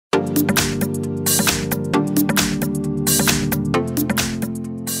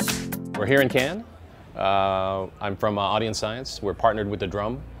We're here in Cannes. I'm from AudienceScience. We're partnered with the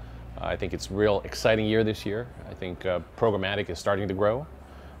Drum. I think it's a real exciting year this year. I think programmatic is starting to grow.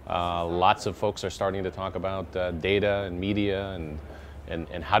 Lots of folks are starting to talk about data and media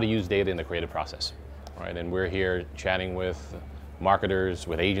and how to use data in the creative process. Right? And we're here chatting with marketers,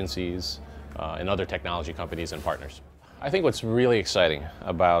 with agencies, and other technology companies and partners. I think what's really exciting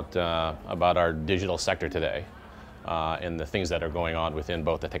about our digital sector today and the things that are going on within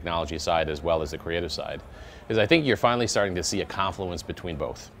both the technology side as well as the creative side is I think you're finally starting to see a confluence between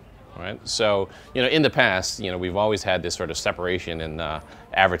both. Right? So, in the past, we've always had this sort of separation in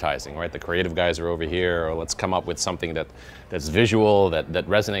advertising, right? The creative guys are over here, or let's come up with something that's visual, that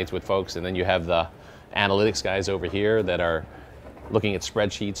resonates with folks, and then you have the analytics guys over here that are looking at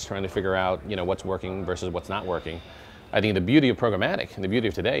spreadsheets, trying to figure out, what's working versus what's not working. I think the beauty of programmatic and the beauty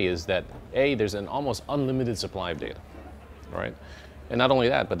of today is that, A, there's an almost unlimited supply of data, right? And not only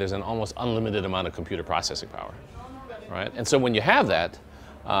that, but there's an almost unlimited amount of computer processing power, right? And so when you have that,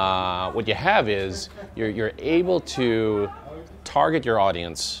 what you have is you're able to target your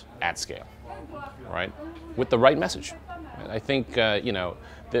audience at scale, right? With the right message. I think,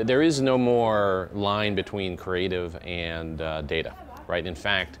 there is no more line between creative and data, right? In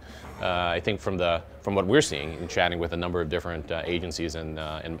fact, I think from what we're seeing in chatting with a number of different agencies and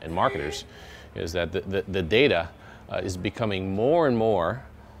marketers is that the data is becoming more and more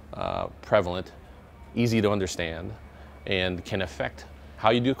prevalent, easy to understand, and can affect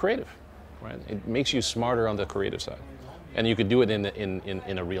how you do creative, right? It makes you smarter on the creative side, and you could do it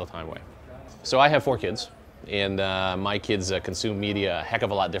in a real-time way. So I have 4 kids, and my kids consume media a heck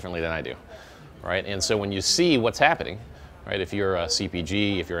of a lot differently than I do, right? And so when you see what's happening, right? If you're a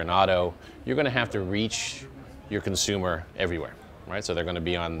CPG, if you're an auto, you're going to have to reach your consumer everywhere, right? So they're going to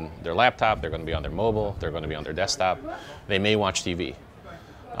be on their laptop, they're going to be on their mobile, they're going to be on their desktop. They may watch TV.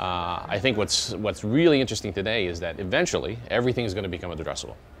 I think what's really interesting today is that eventually everything is going to become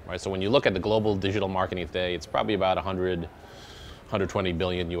addressable, right? So when you look at the global digital marketing today, it's probably about 120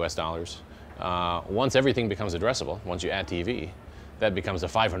 billion US dollars. Once everything becomes addressable, once you add TV, that becomes a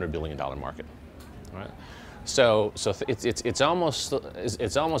 $500 billion market, right? So it's almost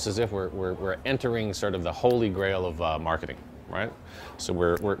as if we're entering sort of the holy grail of marketing, right? So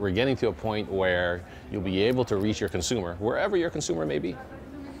we're getting to a point where you'll be able to reach your consumer wherever your consumer may be.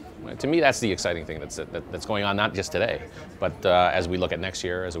 Right? To me, that's the exciting thing that's going on, not just today, but as we look at next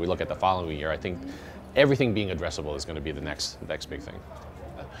year, as we look at the following year, I think everything being addressable is going to be the next big thing.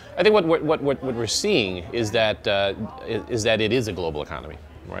 I think what we're seeing is that it is a global economy.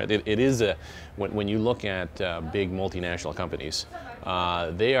 Right? It is when you look at big multinational companies,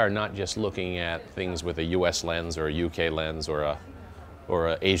 they are not just looking at things with a U.S. lens or a UK lens or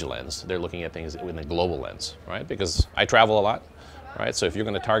a Asia lens. They're looking at things with a global lens, right? Because I travel a lot, right? So if you're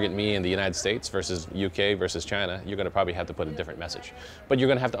going to target me in the United States versus UK versus China, you're going to probably have to put a different message. But you're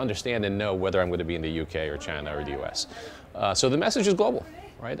going to have to understand and know whether I'm going to be in the UK or China or the US. So the message is global,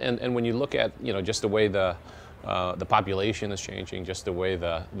 right? And when you look at just the way the population is changing, just the way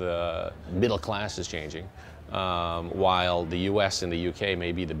the middle class is changing, while the US and the UK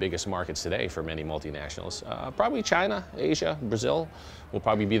may be the biggest markets today for many multinationals. Probably China, Asia, Brazil will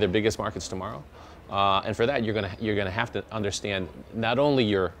probably be their biggest markets tomorrow. And for that, you're gonna have to understand not only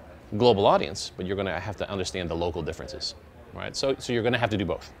your global audience, but you're gonna have to understand the local differences, right? So you're gonna have to do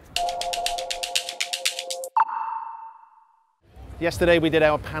both. Yesterday we did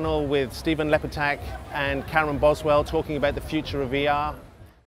our panel with Stephen Lepetak and Karen Boswell talking about the future of VR.